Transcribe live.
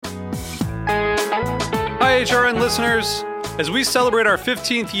HRN listeners. As we celebrate our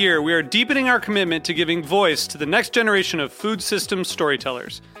 15th year, we are deepening our commitment to giving voice to the next generation of food systems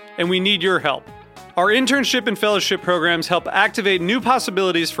storytellers, and we need your help. Our internship and fellowship programs help activate new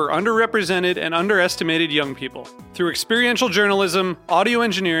possibilities for underrepresented and underestimated young people through experiential journalism, audio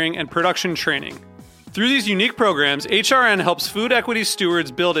engineering, and production training. Through these unique programs, HRN helps food equity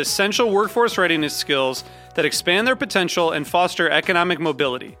stewards build essential workforce readiness skills that expand their potential and foster economic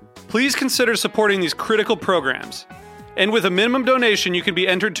mobility. Please consider supporting these critical programs. And with a minimum donation, you can be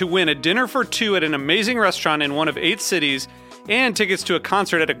entered to win a dinner for two at an amazing restaurant in one of 8 cities and tickets to a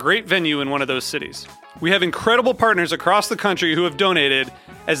concert at a great venue in one of those cities. We have incredible partners across the country who have donated,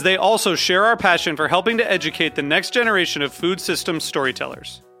 as they also share our passion for helping to educate the next generation of food systems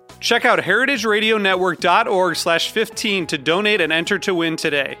storytellers. Check out heritageradionetwork.org/15 to donate and enter to win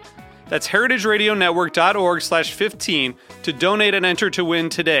today. That's heritageradionetwork.org/15 to donate and enter to win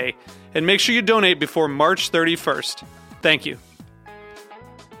today. And make sure you donate before March 31st. Thank you.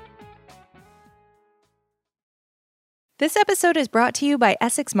 This episode is brought to you by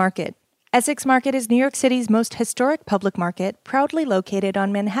Essex Market. Essex Market is New York City's most historic public market, proudly located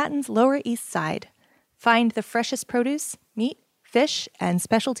on Manhattan's Lower East Side. Find the freshest produce, meat, fish, and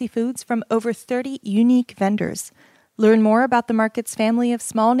specialty foods from over 30 unique vendors. Learn more about the market's family of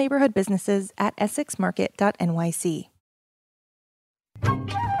small neighborhood businesses at essexmarket.nyc.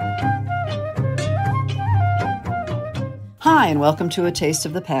 Hi, and welcome to A Taste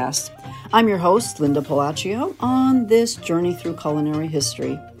of the Past. I'm your host, Linda Palaccio, on this journey through culinary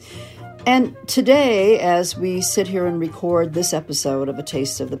history. And today, as we sit here and record this episode of A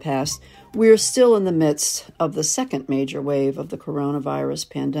Taste of the Past, we're still in the midst of the second major wave of the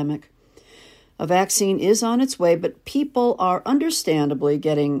coronavirus pandemic. A vaccine is on its way, but people are understandably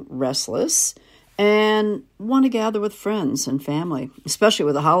getting restless and want to gather with friends and family, especially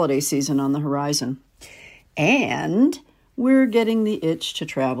with the holiday season on the horizon. And we're getting the itch to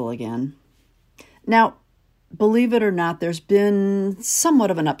travel again. Now, believe it or not, there's been somewhat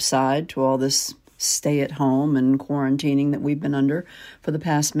of an upside to all this stay at home and quarantining that we've been under for the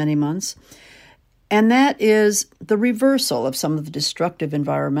past many months. And that is the reversal of some of the destructive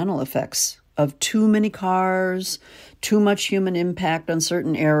environmental effects of too many cars, too much human impact on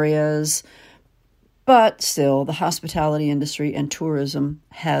certain areas. But still, the hospitality industry and tourism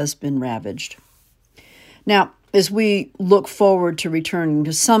has been ravaged. Now, as we look forward to returning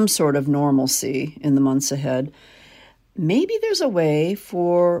to some sort of normalcy in the months ahead, maybe there's a way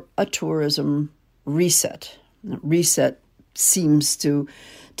for a tourism reset. Reset seems to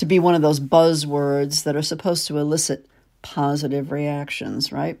be one of those buzzwords that are supposed to elicit positive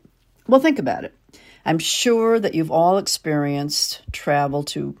reactions, right? Well, think about it. I'm sure that you've all experienced travel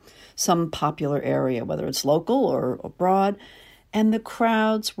to some popular area, whether it's local or abroad, and the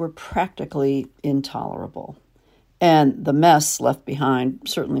crowds were practically intolerable. And the mess left behind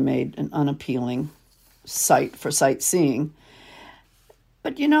certainly made an unappealing sight for sightseeing.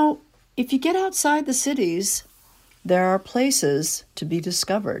 But if you get outside the cities, there are places to be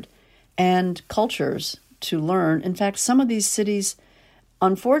discovered and cultures to learn. In fact, some of these cities,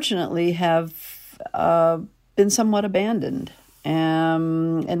 unfortunately, have been somewhat abandoned.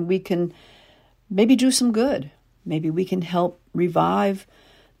 And we can maybe do some good. Maybe we can help revive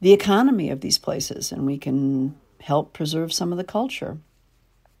the economy of these places, and we can help preserve some of the culture.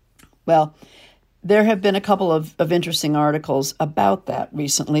 Well, there have been a couple of interesting articles about that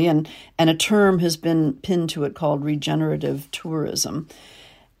recently, and a term has been pinned to it called regenerative tourism.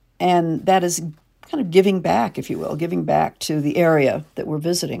 And that is kind of giving back, if you will, giving back to the area that we're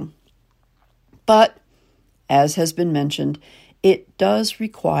visiting. But, as has been mentioned, it does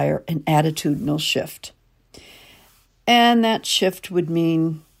require an attitudinal shift. And that shift would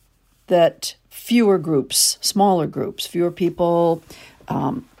mean that fewer groups, smaller groups, fewer people,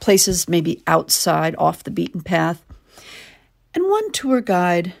 places maybe outside, off the beaten path. And one tour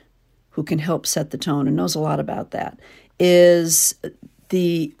guide who can help set the tone and knows a lot about that is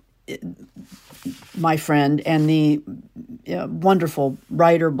my friend and the wonderful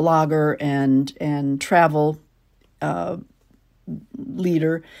writer, blogger, and travel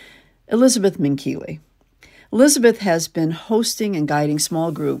leader, Elizabeth Minchilli. Elizabeth has been hosting and guiding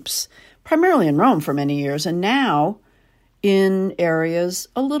small groups, primarily in Rome for many years, and now in areas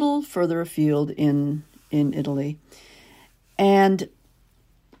a little further afield in Italy. And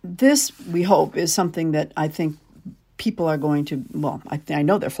this, we hope, is something that I think people are going to, I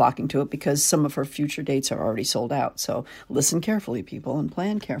know they're flocking to it because some of her future dates are already sold out. So listen carefully, people, and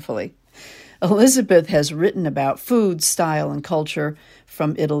plan carefully. Elizabeth has written about food, style, and culture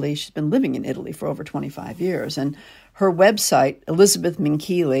from Italy. She's been living in Italy for over 25 years. And her website,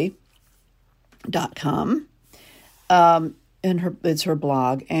 elizabethminchilli.com, It's her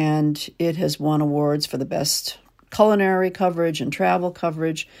blog, and it has won awards for the best culinary coverage and travel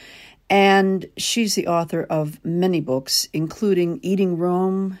coverage. And she's the author of many books, including Eating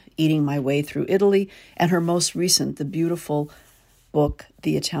Rome, Eating My Way Through Italy, and her most recent, the beautiful book,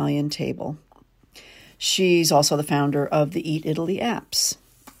 The Italian Table. She's also the founder of the Eat Italy apps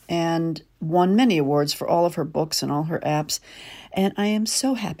and won many awards for all of her books and all her apps. And I am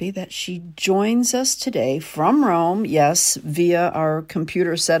so happy that she joins us today from Rome, yes, via our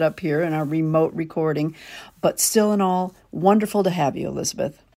computer setup here and our remote recording, but still in all, wonderful to have you,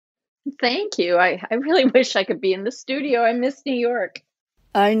 Elizabeth. Thank you. I really wish I could be in the studio. I miss New York.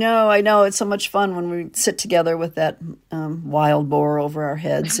 I know. It's so much fun when we sit together with that wild boar over our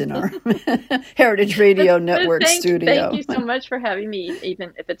heads in our Heritage Radio Network studio. Thank you so much for having me,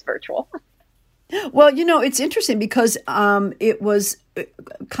 even if it's virtual. Well, it's interesting because it was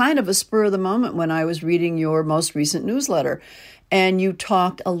kind of a spur of the moment when I was reading your most recent newsletter, and you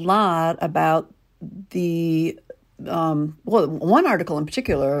talked a lot about the one article in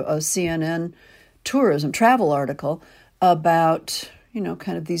particular, a CNN tourism travel article about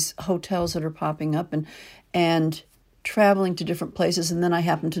kind of these hotels that are popping up and traveling to different places. And then I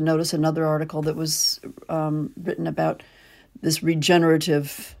happened to notice another article that was written about this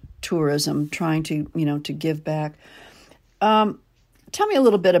regenerative tourism, trying to give back. Tell me a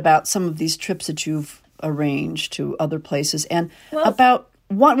little bit about some of these trips that you've arranged to other places, and about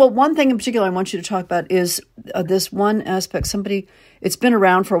one thing in particular I want you to talk about is this one aspect. It's been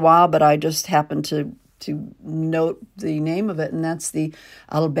around for a while, but I just happened to note the name of it, and that's the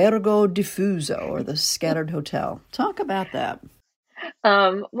Albergo Diffuso, or the scattered hotel. Talk about that.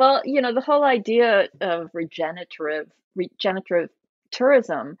 The whole idea of regenerative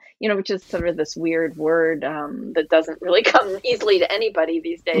tourism, which is sort of this weird word that doesn't really come easily to anybody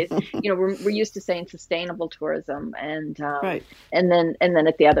these days. We're used to saying sustainable tourism, and right. and then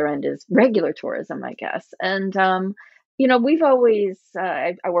at the other end is regular tourism, I guess. And we've always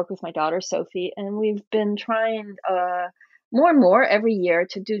I work with my daughter Sophie, and we've been trying more and more every year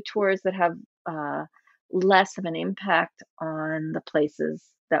to do tours that have less of an impact on the places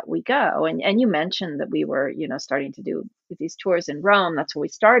that we go. And you mentioned that we were, starting to do these tours in Rome. That's where we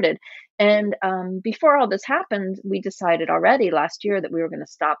started. And before all this happened, we decided already last year that we were going to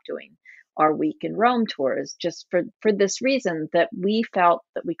stop doing our week in Rome tours, just for this reason, that we felt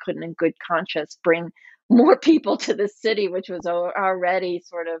that we couldn't in good conscience bring more people to the city, which was already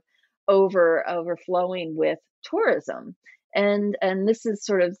sort of overflowing with tourism. And this is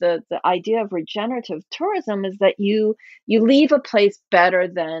sort of the idea of regenerative tourism, is that you leave a place better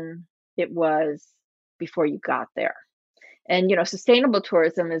than it was before you got there. And sustainable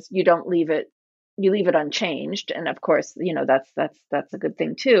tourism is you leave it unchanged, and of course that's a good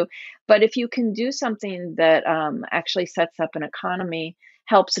thing too. But if you can do something that actually sets up an economy,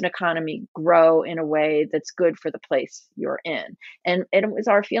 helps an economy grow in a way that's good for the place you're in. And it was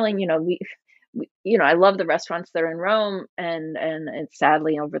our feeling, I love the restaurants that are in Rome, and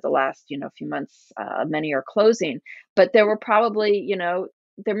sadly over the last few months, many are closing. But there were probably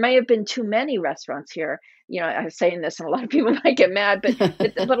there may have been too many restaurants here. I'm saying this, and a lot of people might get mad, but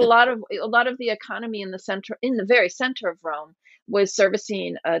but a lot of the economy in the very center of Rome, was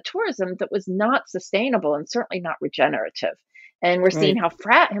servicing tourism that was not sustainable and certainly not regenerative. And we're seeing how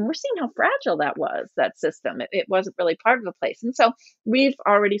fragile that system. It wasn't really part of the place. And so we've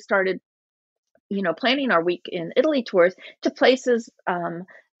already started planning our week in Italy tours to places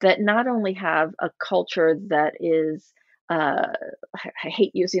that not only have a culture that is, I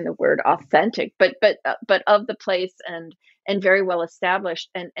hate using the word authentic, but of the place, and very well established,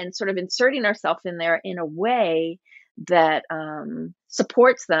 and sort of inserting ourselves in there in a way that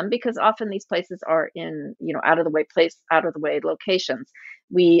supports them, because often these places are in out of the way locations.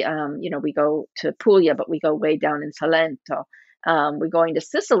 We go to Puglia, but we go way down in Salento. We're going to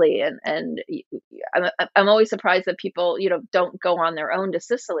Sicily, and I'm always surprised that people don't go on their own to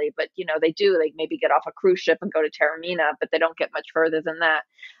Sicily, but they do. They maybe get off a cruise ship and go to Taormina, but they don't get much further than that.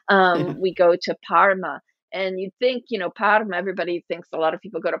 We go to Parma, and you'd think Parma. Everybody thinks a lot of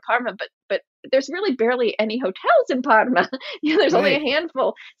people go to Parma, but there's really barely any hotels in Parma. There's only a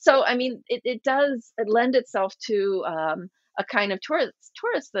handful. So I mean, it does lend itself to a kind of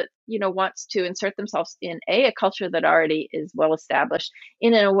tourist that wants to insert themselves in a culture that already is well established,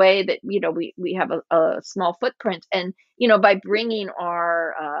 in a way that we have a small footprint, and by bringing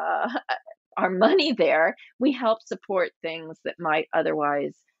our money there, we help support things that might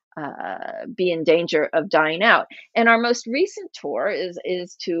otherwise be in danger of dying out. And our most recent tour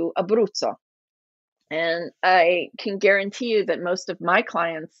is to Abruzzo, and I can guarantee you that most of my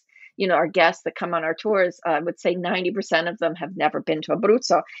clients our guests that come on our tours, I would say 90% of them have never been to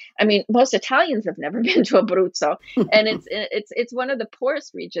Abruzzo. I mean, most Italians have never been to Abruzzo, and it's one of the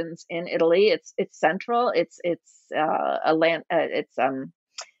poorest regions in Italy. It's central. It's a land.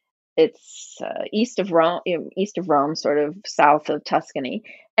 It's east of Rome, sort of south of Tuscany,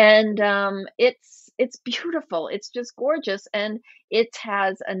 and it's beautiful. It's just gorgeous, and it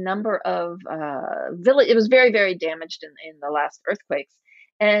has a number of village. It was very, very damaged in the last earthquakes,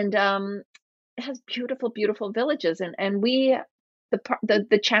 and it has beautiful, beautiful villages, and we.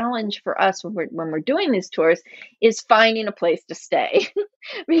 The challenge for us when we're doing these tours is finding a place to stay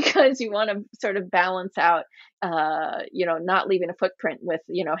because you want to sort of balance out not leaving a footprint with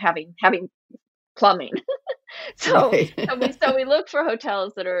having plumbing. so Right. so we look for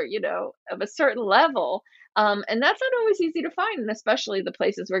hotels that are of a certain level, and that's not always easy to find, and especially the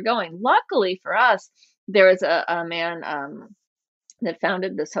places we're going. Luckily for us, there is a man that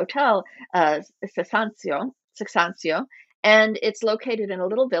founded this hotel, Sexanzio, and it's located in a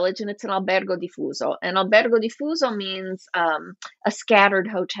little village, and it's an albergo diffuso. And albergo diffuso means a scattered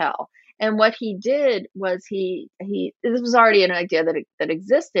hotel. And what he did was this was already an idea that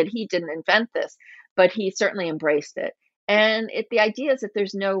existed. He didn't invent this, but he certainly embraced it. And the idea is that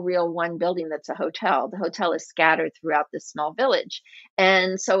there's no real one building that's a hotel. The hotel is scattered throughout this small village,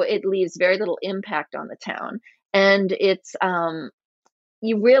 and so it leaves very little impact on the town. And it's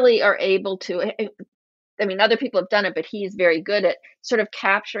you really are able to. I mean, other people have done it, but he's very good at sort of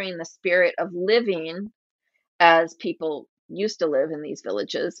capturing the spirit of living as people used to live in these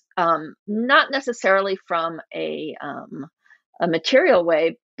villages, not necessarily from a material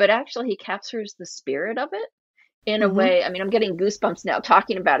way, but actually he captures the spirit of it in a way. I mean, I'm getting goosebumps now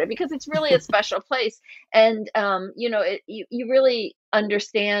talking about it because it's really a special place, and you really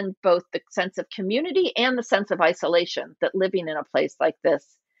understand both the sense of community and the sense of isolation that living in a place like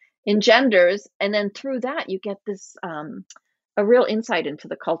this engenders, and then through that you get this a real insight into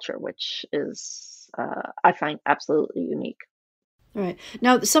the culture, which is I find absolutely unique. Right.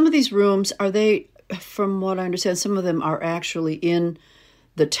 Now, some of these rooms, are they, from what I understand, some of them are actually in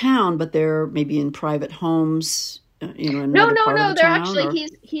the town, but they're maybe in private homes, in another part of the they're town? actually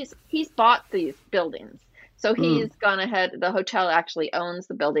he's bought these buildings. So he's gone ahead. The hotel actually owns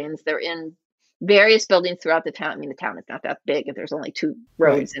the buildings. They're in various buildings throughout the town. I mean, the town is not that big. There's only 2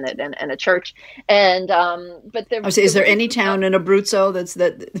 roads in it and a church. And but is there any town in Abruzzo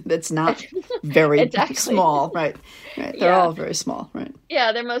that's not very exactly. small? Right. They're all very small. Right.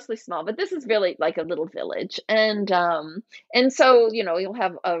 Yeah, they're mostly small, but this is really like a little village. And so you'll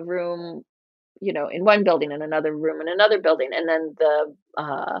have a room in one building and another room in another building, and then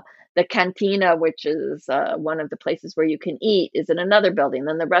the cantina, which is one of the places where you can eat, is in another building.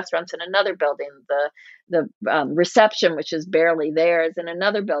 Then the restaurant's in another building. The reception, which is barely there, is in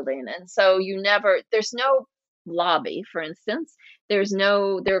another building. And so there's no lobby, for instance. There's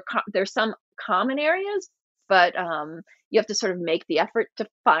some common areas, but you have to sort of make the effort to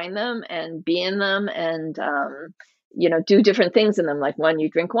find them and be in them, and do different things in them. Like one you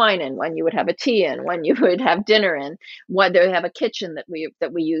drink wine in, one you would have a tea in, one you would have dinner in, one they have a kitchen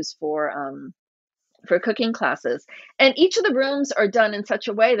that we use for cooking classes. And each of the rooms are done in such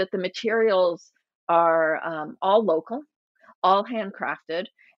a way that the materials are all local, all handcrafted,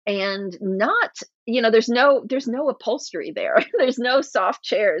 and not there's no upholstery there. There's no soft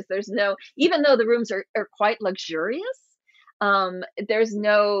chairs. Even though the rooms are quite luxurious, there's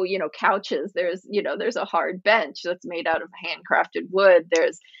no couches. There's a hard bench that's made out of handcrafted wood.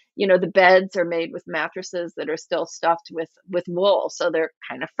 There's the beds are made with mattresses that are still stuffed with wool, so they're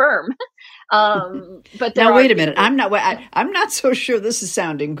kind of firm. But now wait a minute, I'm not so sure this is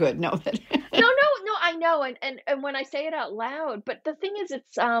sounding good. No. No, I know, and when I say it out loud, but the thing is,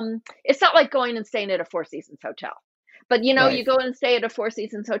 it's not like going and staying at a Four Seasons hotel. But Right. you go and stay at a Four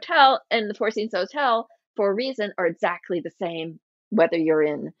Seasons hotel, and the Four Seasons hotel, for a reason, are exactly the same whether you're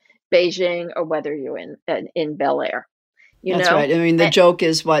in Beijing or whether you're in Bel Air. That's right. I mean, the joke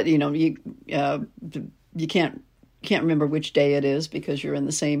is what you can't remember which day it is because you're in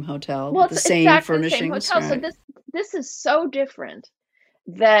the same hotel with the same exactly furnishings. The same hotel. Right. So this is so different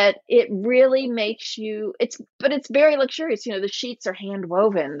that it really makes you. But it's very luxurious. The sheets are hand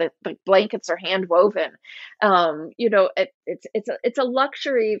woven. The blankets are hand woven. It's a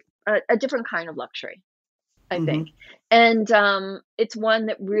luxury, a different kind of luxury, I think. And it's one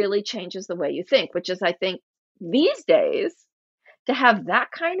that really changes the way you think, which is, I think, these days, to have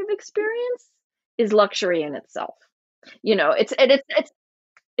that kind of experience is luxury in itself.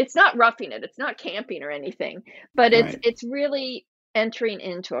 It's not roughing it, it's not camping or anything, but it's really entering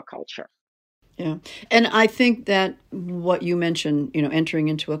into a culture. Yeah. And I think that what you mentioned, entering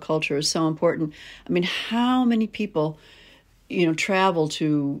into a culture is so important. I mean, how many people, travel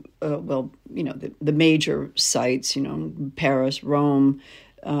to, the major sites, Paris, Rome,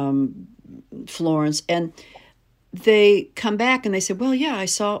 Florence, and they come back and they say, well, yeah, I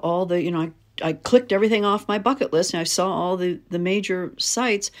saw all the, I clicked everything off my bucket list and I saw all the major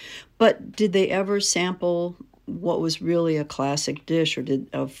sites, but did they ever sample what was really a classic dish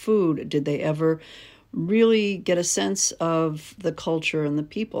of food? Did they ever really get a sense of the culture and the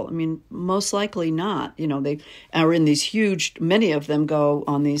people? I mean, most likely not. They are in these huge, many of them go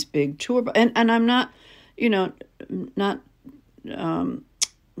on these big tour, and I'm not, not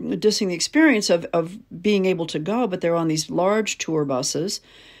dissing the experience of being able to go, but they're on these large tour buses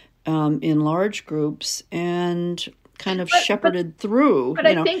in large groups and kind of shepherded through. But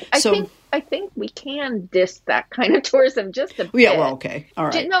I think we can diss that kind of tourism just a bit. Yeah, well, okay, all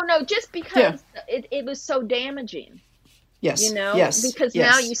right. No, just because it was so damaging. Yes, because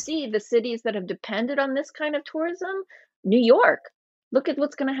now you see the cities that have depended on this kind of tourism. New York, look at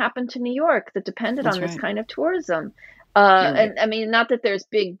what's going to happen to New York that depended on this kind of tourism. And I mean, not that there's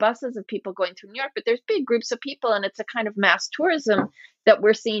big buses of people going through New York, but there's big groups of people, and it's a kind of mass tourism that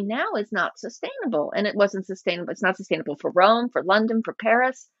we're seeing now is not sustainable. And it wasn't sustainable. It's not sustainable for Rome, for London, for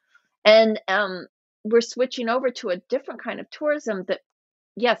Paris. And we're switching over to a different kind of tourism that,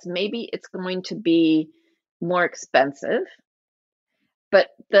 yes, maybe it's going to be more expensive. But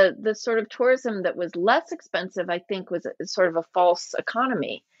the sort of tourism that was less expensive, I think, was sort of a false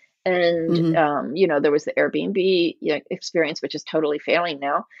economy. And, there was the Airbnb experience, which is totally failing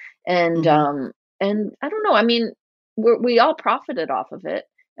now. And and I don't know. I mean, we all profited off of it,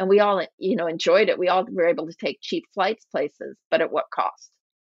 and we all, enjoyed it. We all were able to take cheap flights places, but at what cost?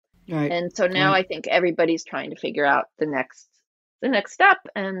 Right. And so now I think everybody's trying to figure out the next next step,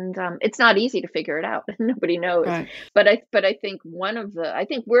 and it's not easy to figure it out. Nobody knows. Right. But I think I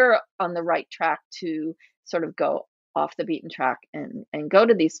think we're on the right track to sort of go off the beaten track and go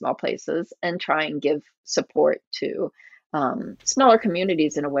to these small places and try and give support to smaller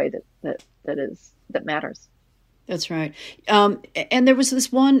communities in a way that matters. That's right. And there was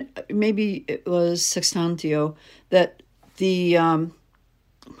this one, maybe it was Sextantio, that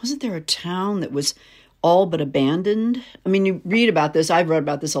wasn't there a town that was all but abandoned? I mean, you read about this. I've read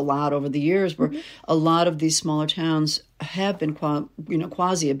about this a lot over the years, where a lot of these smaller towns have been,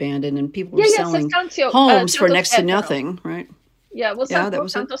 quasi abandoned, and people were selling homes for next to nothing, right? Yeah, well,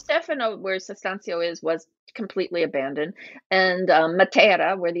 Santo Stefano, where Sestancio is, was completely abandoned, and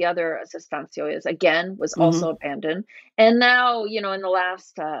Matera, where the other Sestancio is, again was also abandoned. And now, in the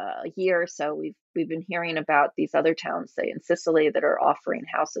last year or so, we've been hearing about these other towns, say in Sicily, that are offering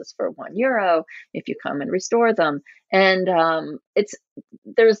houses for €1 if you come and restore them. And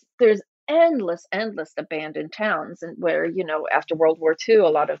there's endless abandoned towns, and where after World War II, a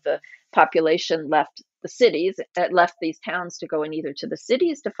lot of the population left the cities, left these towns to go in either to the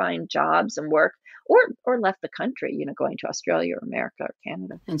cities to find jobs and work, or left the country, going to Australia or America or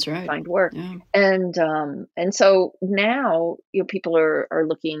Canada. That's right. To find work. Yeah. And so now people are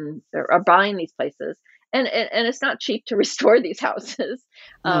buying these places, and it's not cheap to restore these houses.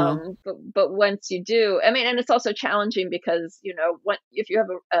 No. But once you do, I mean, and it's also challenging because if you have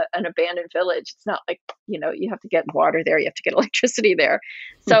an abandoned village, it's not like you have to get water there, you have to get electricity there,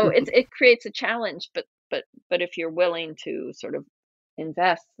 so it creates a challenge. But if you're willing to sort of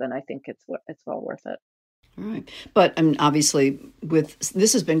invest, then I think it's well worth it. All right. But obviously,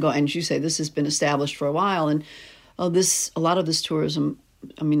 this has been going, as you say, this has been established for a while, and a lot of this tourism.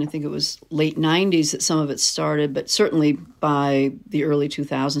 I mean, I think it was late 90s that some of it started, but certainly by the early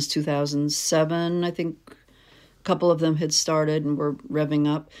 2000s, 2007, I think a couple of them had started and were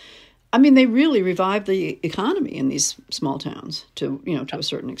revving up. I mean, they really revived the economy in these small towns to a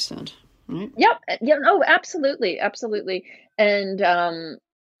certain extent, right? Yep. Yeah. No, absolutely. And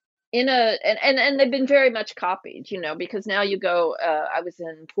and they've been very much copied, because now you go, I was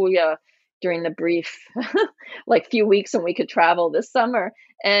in Puglia during the brief, few weeks when we could travel this summer.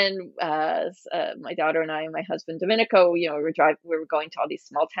 And my daughter and I and my husband, Domenico, we were going to all these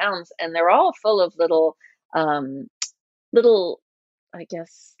small towns, and they're all full of little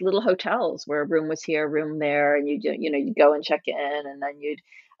hotels where a room was here, a room there, and you'd go and check in, and then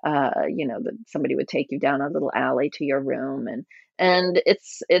somebody would take you down a little alley to your room, and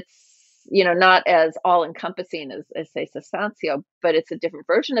it's not as all encompassing as say Sestancio, but it's a different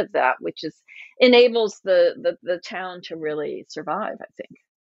version of that, which enables the town to really survive, I think.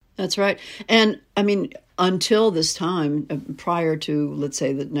 That's right. And I mean, until this time, prior to, let's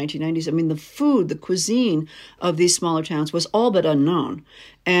say, the 1990s, I mean, the cuisine of these smaller towns was all but unknown.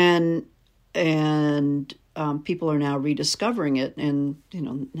 And and people are now rediscovering it, and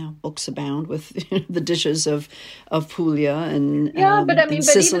now books abound with the dishes of Puglia and but I mean, and but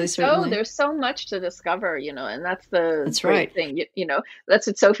Sicily even so, certainly. there's so much to discover, and that's the That's great right. thing. That's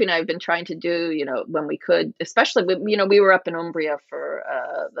what Sophie and I have been trying to do, when we could, especially we were up in Umbria for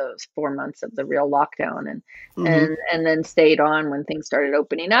those 4 months of the real lockdown, and Hmm. then stayed on when things started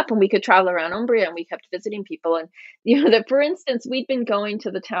opening up, and we could travel around Umbria, and we kept visiting people, and that, for instance, we'd been going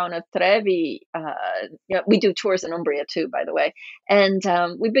to the town of Trevi. We do tours in Umbria too, by the way, and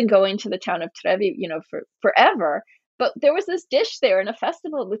we've been going to the town of Trevi, for forever. But there was this dish there in a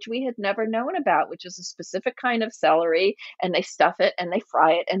festival which we had never known about, which is a specific kind of celery, and they stuff it and they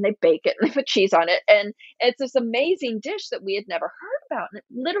fry it and they bake it and they put cheese on it. And it's this amazing dish that we had never heard about. And it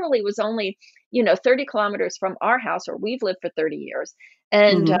literally was only, 30 kilometers from our house, where we've lived for 30 years.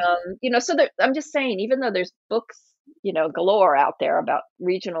 And, Hmm. so I'm just saying, even though there's books, galore out there about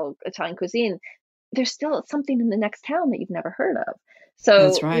regional Italian cuisine, there's still something in the next town that you've never heard of.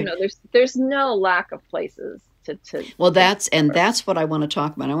 That's So, right. there's no lack of places Well, to and discover. that's what I want to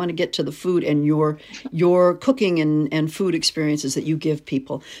talk about. I want to get to the food and your cooking and food experiences that you give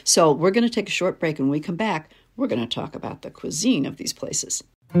people. So we're going to take a short break, and when we come back, we're going to talk about the cuisine of these places.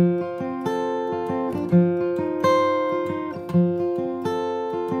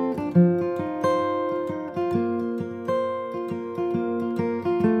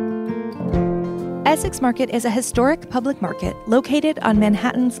 Essex Market is a historic public market located on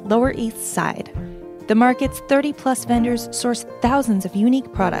Manhattan's Lower East Side. The market's 30-plus vendors source thousands of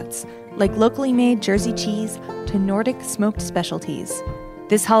unique products, like locally made Jersey cheese to Nordic smoked specialties.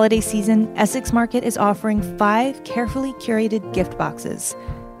 This holiday season, Essex Market is offering 5 carefully curated gift boxes.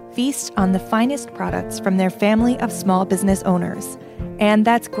 Feast on the finest products from their family of small business owners. And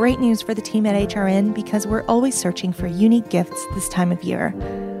that's great news for the team at HRN, because we're always searching for unique gifts this time of year.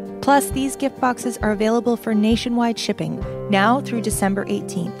 Plus, these gift boxes are available for nationwide shipping now through December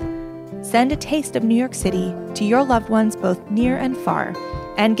 18th. Send a taste of New York City to your loved ones both near and far,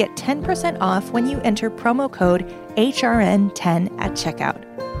 and get 10% off when you enter promo code HRN10 at checkout.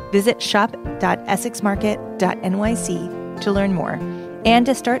 Visit shop.essexmarket.nyc to learn more and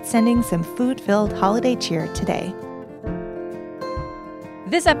to start sending some food-filled holiday cheer today.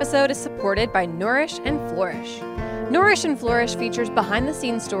 This episode is supported by Nourish and Flourish. Nourish and Flourish features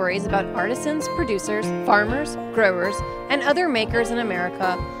behind-the-scenes stories about artisans, producers, farmers, growers, and other makers in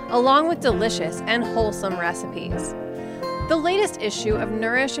America, along with delicious and wholesome recipes. The latest issue of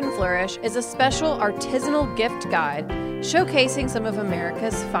Nourish and Flourish is a special artisanal gift guide showcasing some of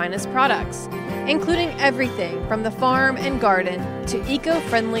America's finest products, including everything from the farm and garden to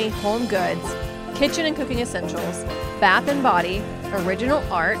eco-friendly home goods, kitchen and cooking essentials, bath and body, original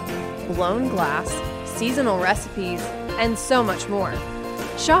art, blown glass, seasonal recipes, and so much more.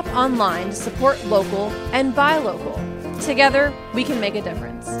 Shop online to support local and buy local. Together, we can make a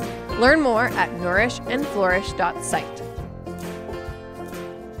difference. Learn more at nourishandflourish.site.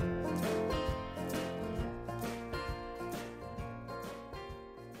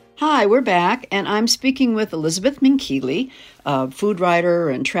 Hi, we're back, and I'm speaking with Elizabeth Minchilli, a food writer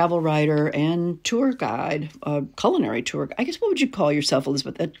and travel writer and tour guide, culinary tour. I guess, what would you call yourself,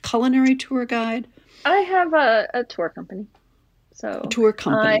 Elizabeth? A culinary tour guide? I have a tour company, A so tour I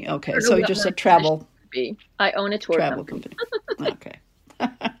company. Okay, don't know so you're what just my a position travel would be. I own a tour travel company. company. Okay.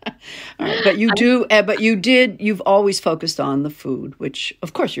 All right, but you've always focused on the food, which,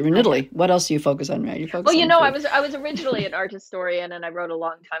 of course, you're in I have. Italy. What else do you focus on, right? You Well, focus on I food. was originally an art historian, and I wrote a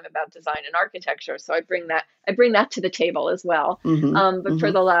long time about design and architecture. So I bring that to the table as well. Mm-hmm. But for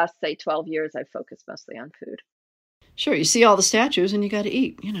Mm-hmm. the last, say, 12 years, I've focused mostly on food. Sure, you see all the statues and you got to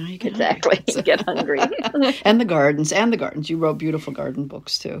eat. You get hungry. Exactly. So- Get hungry. and the gardens. You wrote beautiful garden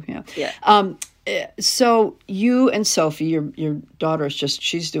books too. Yeah. Yeah. So you and Sophie, your daughter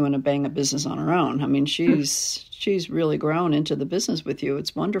she's doing a bang of business on her own. I mean, she's really grown into the business with you.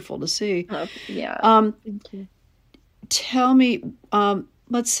 It's wonderful to see. Oh, yeah. Thank you. Tell me,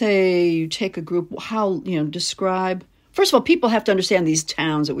 let's say you take a group, describe. First of all, people have to understand these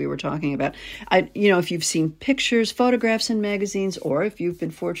towns that we were talking about. If you've seen pictures, photographs in magazines, or if you've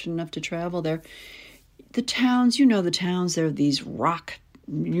been fortunate enough to travel there, the towns, they're these rock,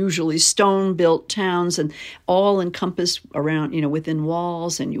 usually stone-built towns, and all encompassed around, within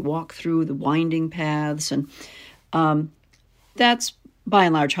walls, and you walk through the winding paths, and that's by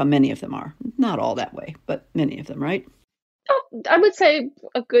and large how many of them are. Not all that way, but many of them, right? Oh, I would say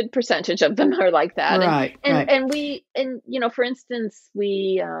a good percentage of them are like that. Right, And right. and we and for instance,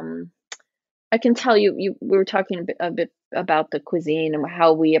 I can tell you we were talking a bit about the cuisine and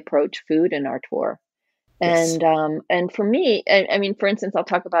how we approach food in our tour. Yes. And for me, I mean, for instance, I'll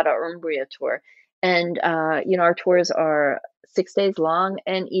talk about our Umbria tour, and our tours are 6 days long,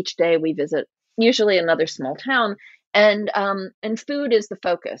 and each day we visit usually another small town, and food is the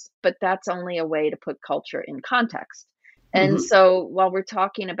focus, but that's only a way to put culture in context. And Hmm. so while we're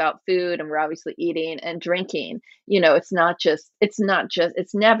talking about food and we're obviously eating and drinking, it's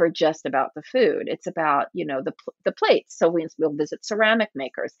never just about the food. It's about, the plates. So we'll visit ceramic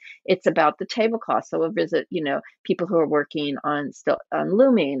makers. It's about the tablecloth. So we'll visit, people who are working on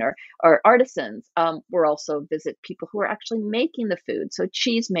looming or artisans. We'll also visit people who are actually making the food. So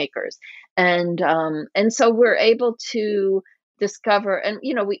cheese makers. And so we're able to discover, and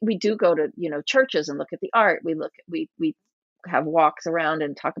we do go to churches and look at the art. We have walks around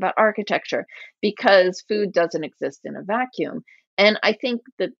and talk about architecture, because food doesn't exist in a vacuum. And I think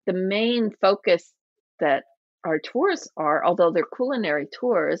that the main focus that our tours are, although they're culinary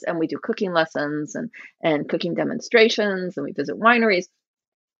tours and we do cooking lessons and cooking demonstrations and we visit wineries,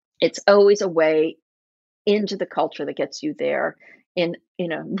 it's always a way into the culture that gets you there in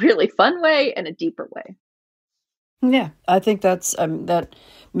a really fun way and a deeper way. Yeah, I think that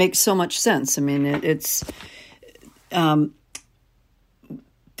makes so much sense. I mean, it's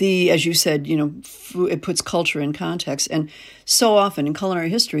as you said, it puts culture in context, and so often in culinary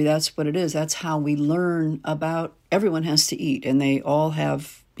history, that's what it is. That's how we learn about. Everyone has to eat, and they all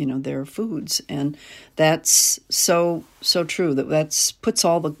have their foods, and that's so true. That's puts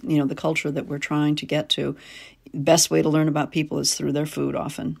all the the culture that we're trying to get to. Best way to learn about people is through their food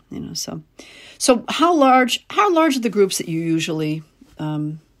often, So how large are the groups that you usually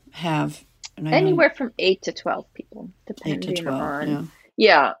have? Anywhere from 8 to 12 people, 8 to depending 12, on,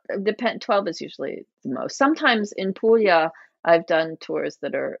 yeah, 12 is usually the most. Sometimes in Puglia, I've done tours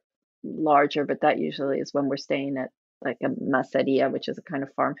that are larger, but that usually is when we're staying at like a masseria, which is a kind of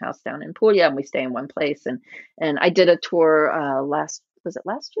farmhouse down in Puglia, and we stay in one place. And I did a tour last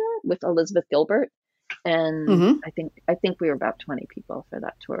year with Elizabeth Gilbert, and Mm-hmm. I think we were about 20 people for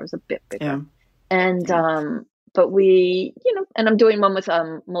that tour. It was a bit bigger. Yeah. And Yeah. but we, and I'm doing one with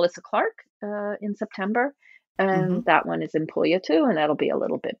Melissa Clark in September, Mm-hmm. and that one is in Puglia too, and that'll be a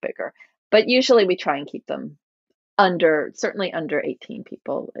little bit bigger. But usually we try and keep them certainly under 18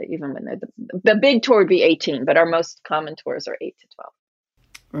 people, even when the big tour would be 18, but our most common tours are 8 to 12.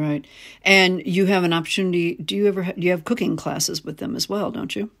 Right. And you have an opportunity. Do you have cooking classes with them as well,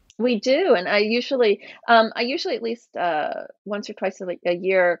 don't you? We do, and I usually at least once or twice a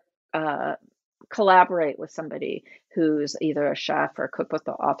year collaborate with somebody who's either a chef or a cookbook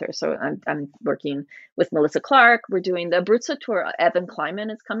author. So I'm working with Melissa Clark. We're doing the Abruzzo tour. Evan Kleiman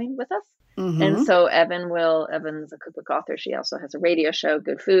is coming with us. And Mm-hmm. so Evan's a cookbook author. She also has a radio show,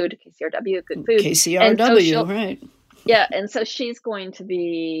 Good Food, KCRW, Good Food. And so KCRW, right. yeah, and so she's going to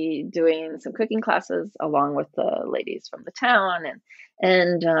be doing some cooking classes along with the ladies from the town,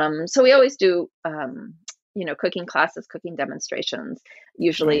 and so we always do cooking classes, cooking demonstrations. Right.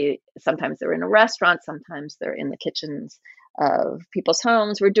 Usually, sometimes they're in a restaurant, sometimes they're in the kitchens of people's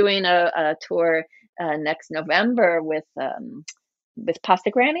homes. We're doing a tour next November with Pasta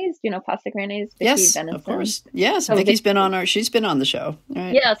Grannies. Do you know Pasta Grannies? Vicky Yes, of Venison. course. Yes, So she's been on the show,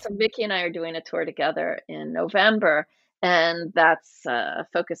 right? yeah, so Vicky and I are doing a tour together in November, and that's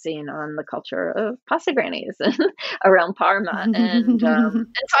focusing on the culture of pasta grannies around Parma. And so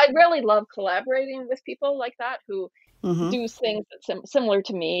I really love collaborating with people like that who Mm-hmm. do things that similar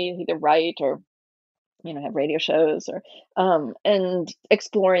to me, either write or have radio shows or and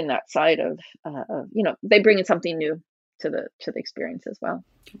exploring that side of they bring in something new to the experience as well.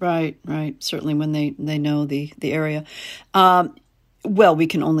 Right, right. Certainly when they know the area. Well, we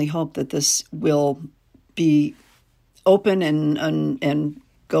can only hope that this will be open and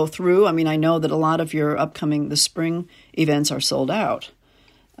go through. I mean, I know that a lot of the spring events are sold out.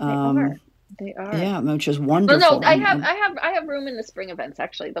 They are. Yeah, which is Well, wonderful. no, I have room in the spring events,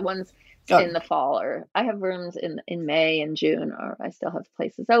 actually. The ones in the fall, or I have rooms in May and June, or I still have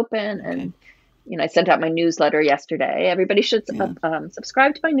places open. Okay. And I sent out my newsletter yesterday. Everybody should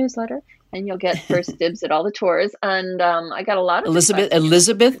subscribe to my newsletter, and you'll get first dibs at all the tours. And I got a lot of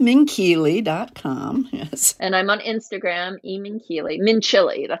ElizabethMinchilli.com. Yes. And I'm on Instagram, eMinchilli.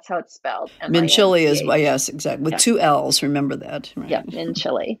 Minchilli, that's how it's spelled. Minchilli is, Minchilli. yes, exactly. With 2 L's, remember that. Right. Yeah,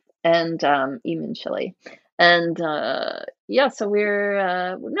 Minchilli. And eMinchilli. And so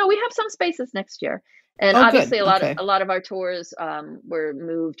we're no, we have some spaces next year. And obviously good. a lot of our tours were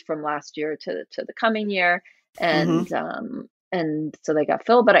moved from last year to the coming year. And Mm-hmm. and so they got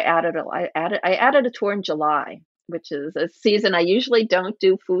filled, but I added a tour in July, which is a season I usually don't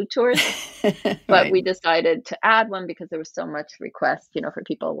do food tours, but Right. we decided to add one because there was so much request, for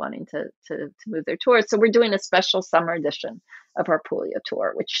people wanting to move their tours. So we're doing a special summer edition of our Puglia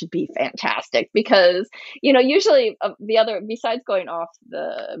tour, which should be fantastic because, usually the other, besides going off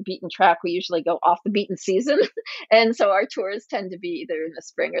the beaten track, we usually go off the beaten season. And so our tours tend to be either in the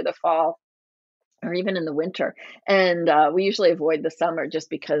spring or the fall, or even in the winter. And we usually avoid the summer just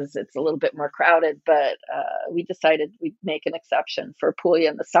because it's a little bit more crowded. But we decided we'd make an exception for Puglia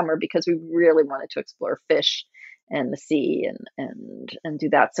in the summer because we really wanted to explore fish and the sea and do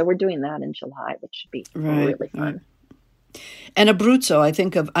that. So we're doing that in July, which should be Right. really fun. Right. And Abruzzo, I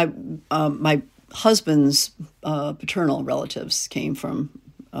think of my husband's paternal relatives came from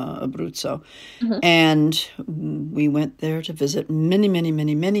Abruzzo, and we went there to visit many, many,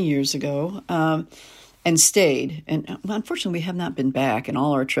 many, many years ago, and stayed. And unfortunately, we have not been back in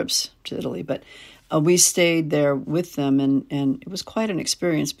all our trips to Italy, but we stayed there with them, and it was quite an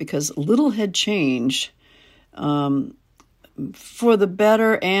experience because little had changed for the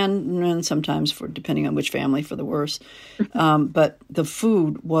better and sometimes, for depending on which family, for the worse. But the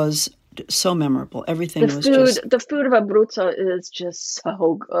food was so memorable. Everything was just... The food of Abruzzo is just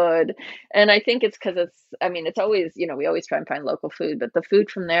so good. And I think it's because it's always, we always try and find local food, but the food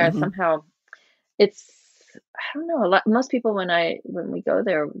from there somehow, it's, I don't know, most people when we go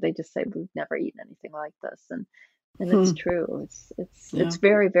there, they just say we've never eaten anything like this. And it's true. It's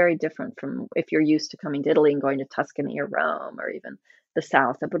very, very different from if you're used to coming to Italy and going to Tuscany or Rome or even the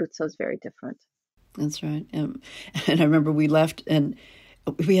South. Abruzzo is very different. That's right. And I remember we left and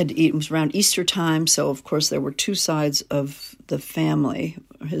we had to eat. It was around Easter time, so of course there were two sides of the family.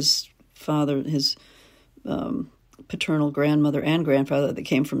 His father, his paternal grandmother and grandfather, that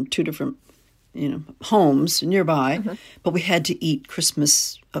came from two different, homes nearby. But we had to eat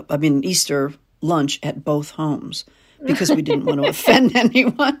Easter lunch at both homes because we didn't want to offend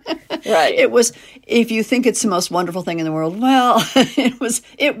anyone. Right. It was, if you think it's the most wonderful thing in the world, well,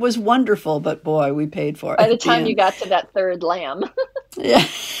 it was wonderful, but boy, we paid for it. By the time you got to that third lamb. Yeah,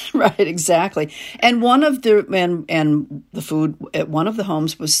 right, exactly. And one of the the food at one of the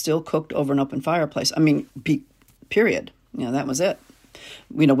homes was still cooked over an open fireplace. Period. That was it.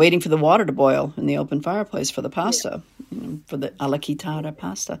 Waiting for the water to boil in the open fireplace for the pasta, for the alla chitarra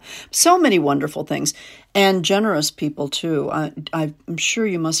pasta. So many wonderful things, and generous people too. I'm sure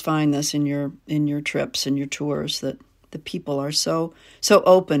you must find this in your trips and your tours, that the people are so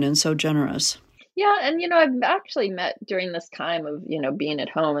open and so generous. Yeah, and I've actually met during this time of being at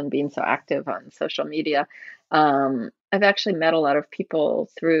home and being so active on social media. I've actually met a lot of people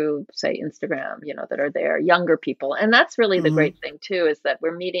through, say, Instagram, that are there, younger people. And that's really the great thing, too, is that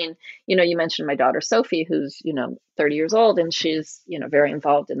we're meeting, you mentioned my daughter, Sophie, who's, 30 years old, and she's, very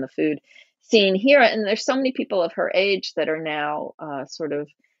involved in the food scene here. And there's so many people of her age that are now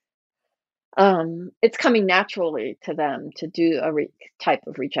it's coming naturally to them to do a type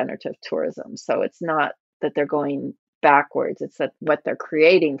of regenerative tourism. So it's not that they're going backwards. It's that what they're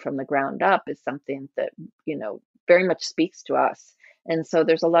creating from the ground up is something that, very much speaks to us. And so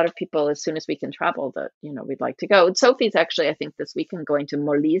there's a lot of people, as soon as we can travel, that, we'd like to go. And Sophie's actually, I think this weekend going to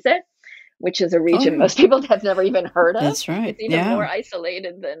Molise, which is a region most people have never even heard of. That's right. It's even more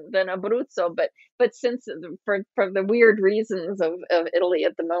isolated than Abruzzo. But since for the weird reasons of Italy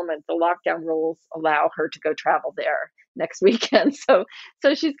at the moment, the lockdown rules allow her to go travel there next weekend. So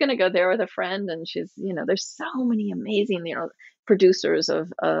she's going to go there with a friend, and she's, there's so many amazing, producers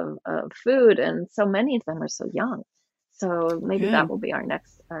of food, and so many of them are so young. So maybe that will be our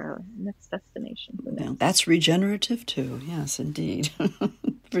next destination. Now, that's regenerative too. Yes, indeed.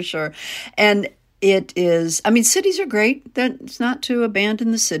 For sure. And it is, cities are great. It's not to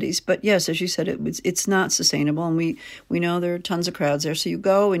abandon the cities, but yes, as you said, it's not sustainable. And we know there are tons of crowds there. So you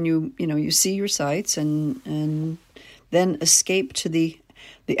go and you see your sights and then escape to the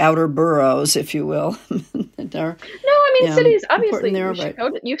outer boroughs, if you will. Cities, obviously,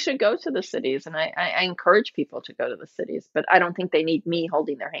 you should go to the cities, and I encourage people to go to the cities, but I don't think they need me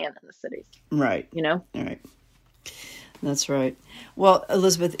holding their hand in the cities. Right. All right. That's right. Well,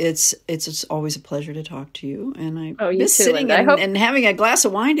 Elizabeth, it's always a pleasure to talk to you, and I miss sitting and having a glass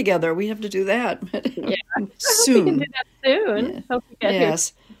of wine together. We have to do that. Yeah, soon. I hope we can do that soon. Yeah. Hope we get here.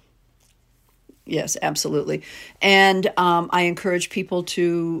 Yes, absolutely. And I encourage people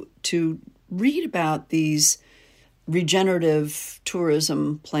to read about these regenerative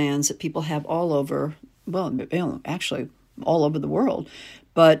tourism plans that people have all over, actually all over the world.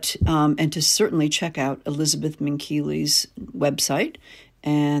 But and to certainly check out Elizabeth Minchilli's website,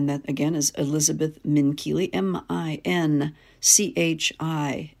 and that again is Elizabeth Minchilli, Minchilli,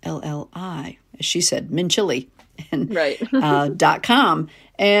 as she said, Minchilli, and Right. .com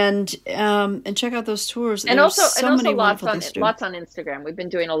and check out those tours. And There's also many lots wonderful on things to do. lots on Instagram. We've been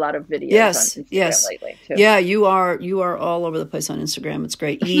doing a lot of videos Yes, on Instagram yes. lately too. Yeah, you are all over the place on Instagram. It's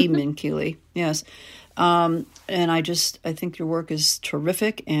great. Minchilli. Yes. And I think your work is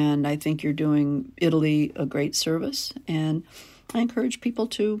terrific, and I think you're doing Italy a great service, and I encourage people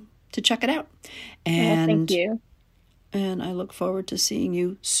to check it out. And thank you. And I look forward to seeing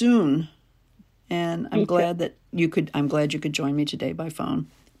you soon. And I'm glad you could join me today by phone,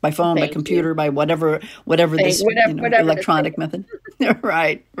 by computer, by whatever electronic method.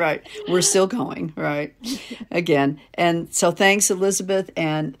 Right. We're still going, right. Again. And so thanks, Elizabeth.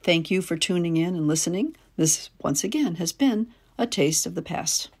 And thank you for tuning in and listening. This once again has been A Taste of the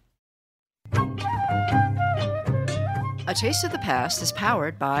Past. A Taste of the Past is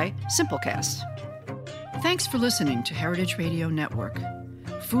powered by Simplecast. Thanks for listening to Heritage Radio Network,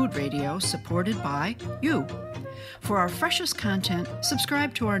 food radio supported by you. For our freshest content,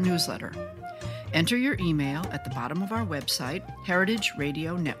 subscribe to our newsletter. Enter your email at the bottom of our website,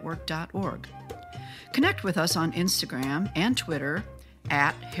 heritageradionetwork.org. Connect with us on Instagram and Twitter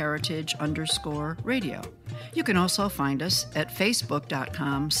at @heritage_radio. You can also find us at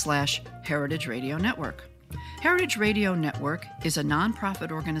facebook.com/Heritage Radio Network. Heritage Radio Network is a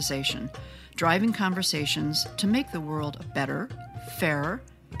nonprofit organization driving conversations to make the world a better, fairer,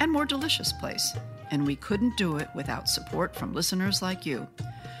 and more delicious place. And we couldn't do it without support from listeners like you.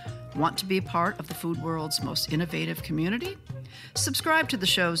 Want to be a part of the food world's most innovative community? Subscribe to the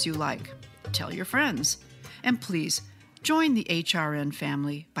shows you like. Tell your friends. And please, join the HRN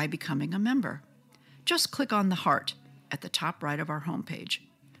family by becoming a member. Just click on the heart at the top right of our homepage.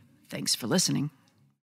 Thanks for listening.